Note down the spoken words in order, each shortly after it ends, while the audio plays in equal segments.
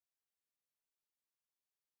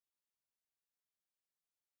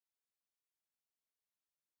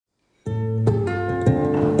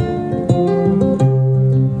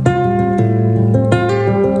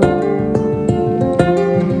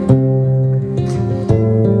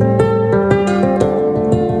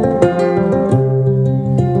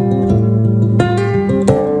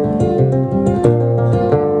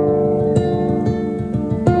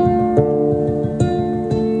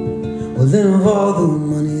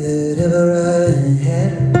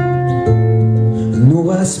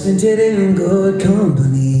spent it in good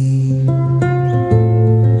company.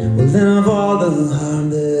 Well, then of all the harm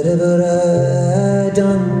that ever I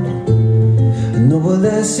done, no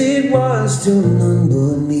less it was to none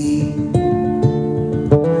but me.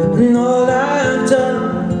 And all I've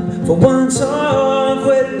done for once off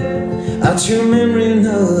with a true memory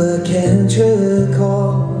now I can't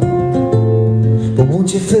recall. But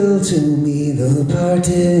won't you fill to me the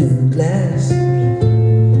parting glass?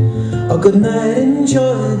 A good night and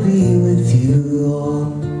joy be with you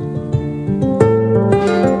all.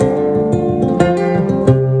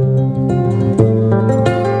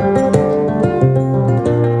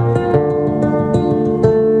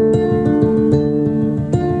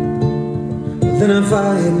 Then if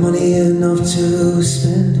I had money enough to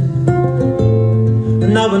spend,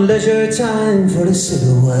 and now in leisure time for to sit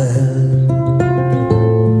a while.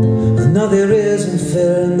 And now there isn't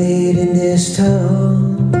fair maid in this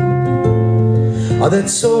town, oh, that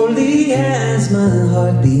sorely has my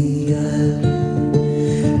heart beguiled.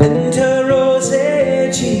 And her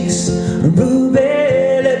rosy cheeks and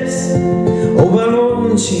ruby lips, oh,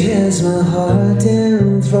 alone she has my heart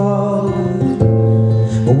enthralled.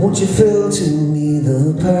 Oh, won't you fill to me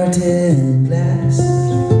the parting glass?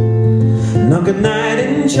 Now good night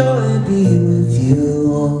and joy be with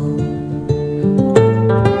you all.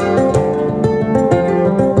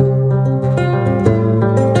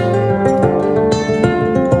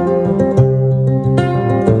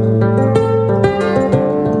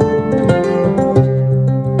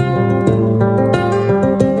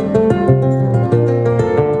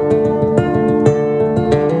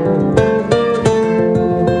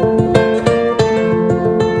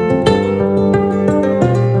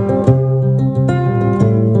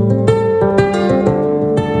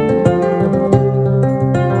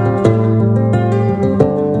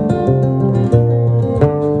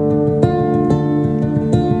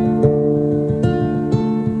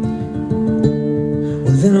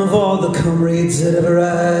 Then of all the comrades that ever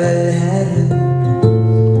I had,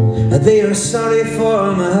 they are sorry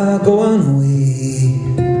for my going away.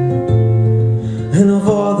 And of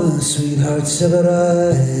all the sweethearts ever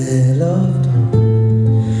I loved,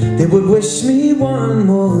 they would wish me one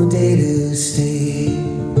more day to stay.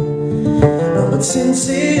 No, but since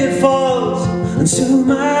it falls into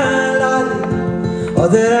my lot, oh,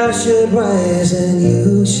 that I should rise and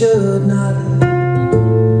you should not,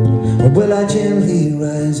 will I gently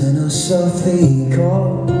rise and I'll softly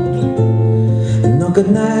call? And now good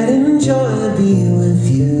night and joy be with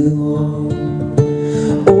you all.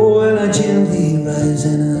 Oh, will I gently rise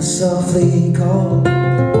and I'll softly call?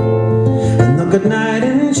 And now good night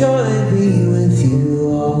and joy be with you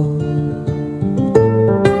all.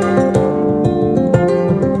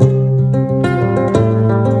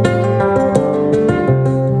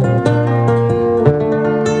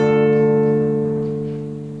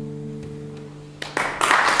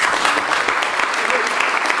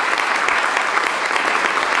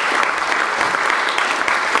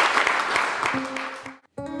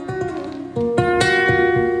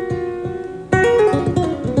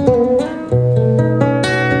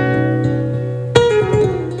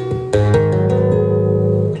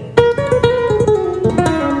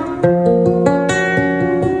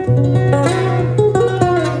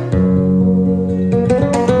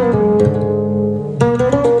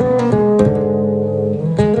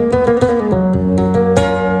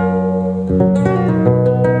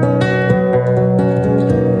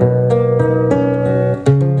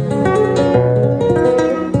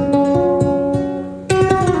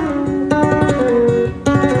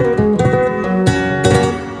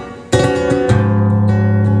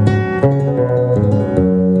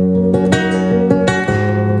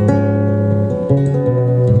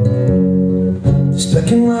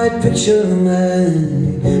 Black and white picture of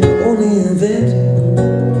mine, the only event.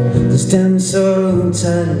 This damn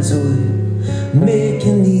sometimes away,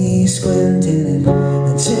 making me squint in it.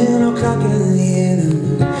 At 10 o'clock in the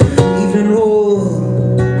evening roll,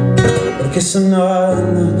 but I guess I'm not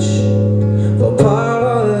much for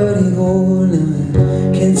party goer now.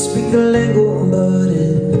 I can't speak the lingo, but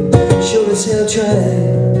it sure as hell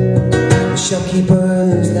tried. The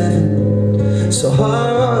shopkeeper's laughing so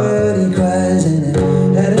hard he cries, and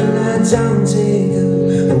I had a lie down, take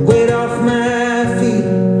the weight off my feet.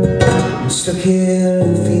 I'm stuck here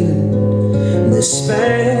and feeling the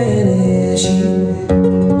Spanish heat.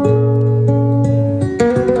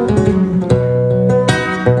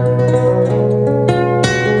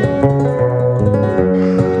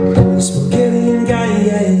 The Spaghetti guy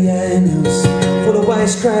knows full of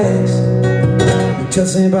wisecracks. He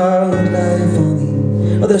tells me about life on the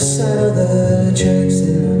other side of the tracks.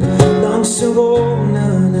 There are Young's too old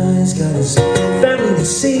now he's got his family to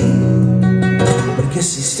see, but I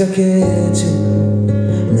guess he's stuck here too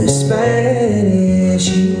in the Spanish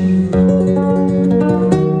heat.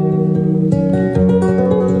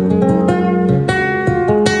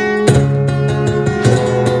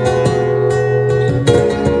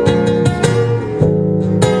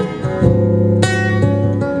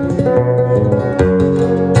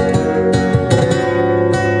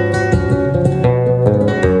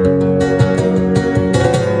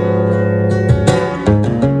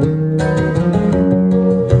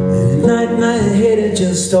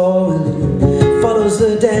 Just all follows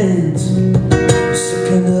the dance. I'm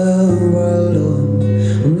stuck in a world,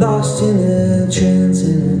 oh, I'm lost in a trance,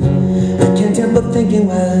 and I can't help but thinking,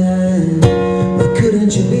 why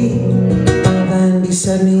couldn't you be lying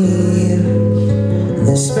beside me in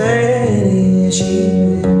this space?